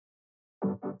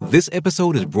This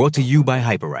episode is brought to you by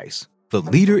Hyperice, the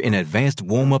leader in advanced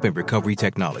warm-up and recovery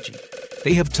technology.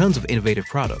 They have tons of innovative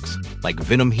products, like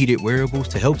Venom-heated wearables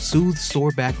to help soothe sore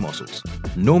back muscles,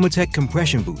 Normatec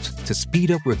compression boots to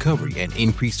speed up recovery and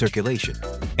increase circulation,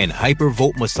 and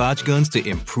Hypervolt massage guns to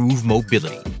improve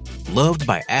mobility. Loved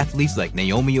by athletes like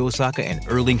Naomi Osaka and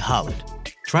Erling Haaland.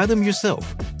 Try them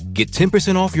yourself. Get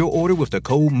 10% off your order with the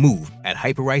code MOVE at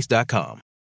hyperice.com.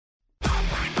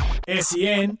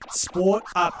 SEN Sport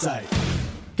Update.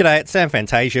 G'day, it's Sam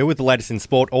Fantasia with the latest in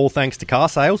sport, all thanks to car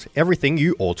sales, everything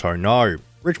you auto know.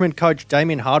 Richmond coach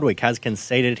Damien Hardwick has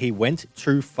conceded he went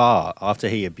too far after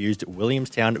he abused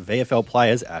Williamstown VFL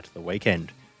players at the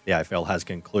weekend. The AFL has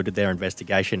concluded their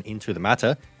investigation into the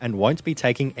matter and won't be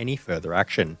taking any further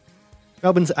action.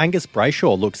 Melbourne's Angus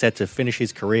Brayshaw looks set to finish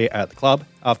his career at the club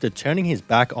after turning his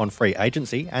back on free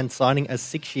agency and signing a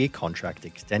 6-year contract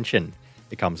extension.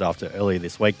 It comes after earlier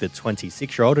this week the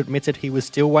 26-year-old admitted he was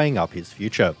still weighing up his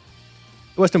future.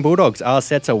 The Western Bulldogs are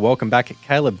set to welcome back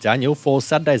Caleb Daniel for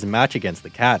Saturday's match against the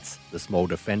Cats. The small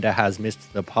defender has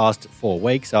missed the past 4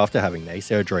 weeks after having knee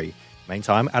surgery.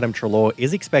 Meantime, Adam Treloar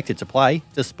is expected to play,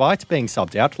 despite being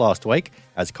subbed out last week,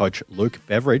 as coach Luke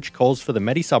Beveridge calls for the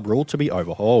Medi-Sub rule to be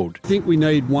overhauled. I think we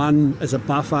need one as a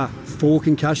buffer for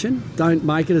concussion. Don't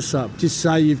make it a sub. Just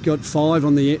say you've got 5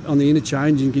 on the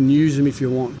interchange and you can use them if you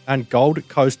want. And Gold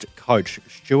Coast coach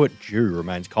Stuart Dew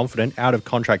remains confident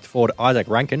out-of-contract forward Isaac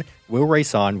Rankin will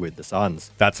re-sign with the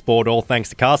Suns. That's sport, all thanks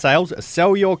to car sales.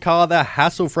 Sell your car the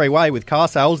hassle-free way with car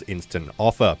sales instant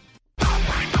offer.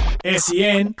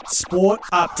 SEN Sport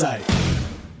Update.